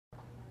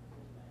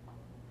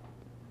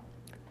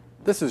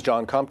This is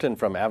John Compton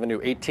from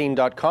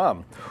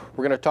Avenue18.com.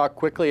 We're going to talk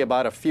quickly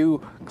about a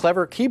few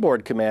clever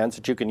keyboard commands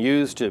that you can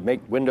use to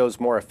make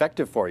Windows more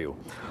effective for you.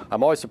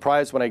 I'm always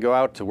surprised when I go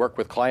out to work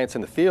with clients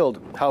in the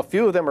field how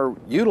few of them are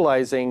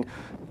utilizing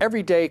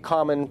everyday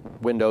common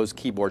Windows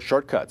keyboard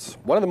shortcuts.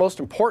 One of the most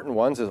important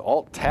ones is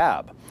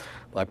Alt-Tab.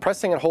 By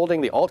pressing and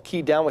holding the Alt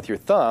key down with your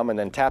thumb and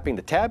then tapping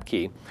the Tab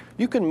key,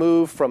 you can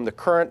move from the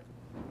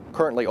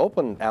currently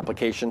open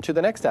application to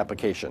the next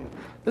application.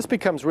 This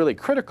becomes really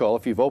critical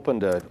if you've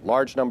opened a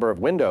large number of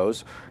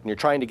windows and you're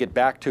trying to get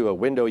back to a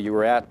window you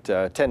were at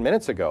 10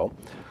 minutes ago.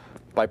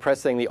 By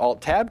pressing the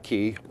Alt-Tab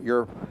key,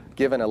 you're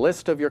given a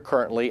list of your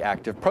currently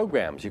active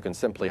programs. You can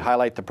simply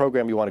highlight the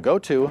program you want to go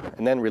to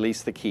and then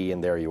release the key,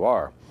 and there you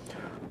are.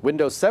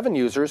 Windows 7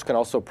 users can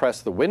also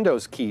press the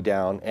Windows key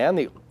down and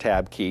the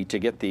Tab key to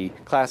get the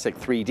classic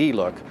 3D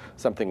look,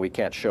 something we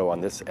can't show on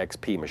this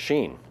XP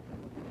machine.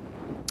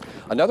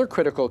 Another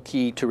critical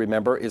key to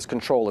remember is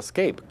Ctrl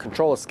Escape.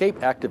 Ctrl Escape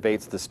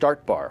activates the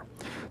Start bar.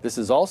 This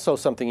is also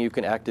something you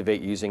can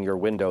activate using your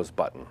Windows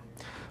button.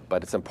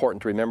 But it's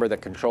important to remember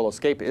that Ctrl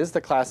Escape is the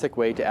classic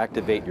way to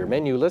activate your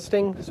menu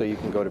listing so you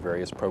can go to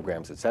various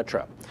programs,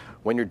 etc.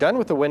 When you're done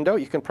with the window,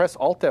 you can press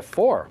Alt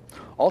F4.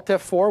 Alt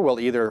F4 will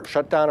either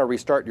shut down or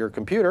restart your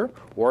computer,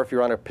 or if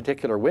you're on a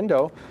particular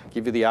window,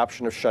 give you the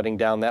option of shutting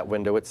down that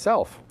window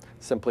itself.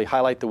 Simply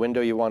highlight the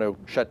window you want to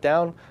shut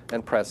down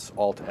and press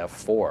Alt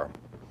F4.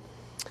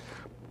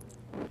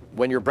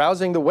 When you're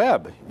browsing the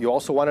web, you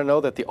also want to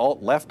know that the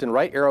Alt left and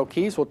right arrow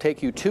keys will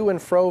take you to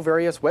and fro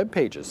various web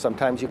pages.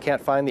 Sometimes you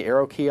can't find the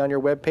arrow key on your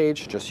web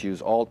page. Just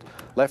use Alt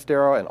left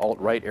arrow and Alt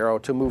right arrow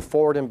to move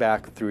forward and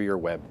back through your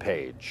web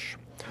page.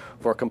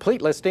 For a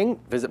complete listing,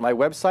 visit my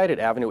website at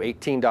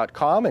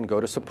Avenue18.com and go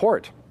to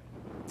Support.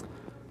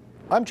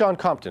 I'm John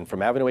Compton from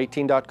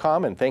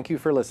Avenue18.com, and thank you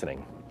for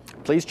listening.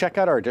 Please check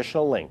out our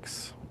additional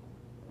links.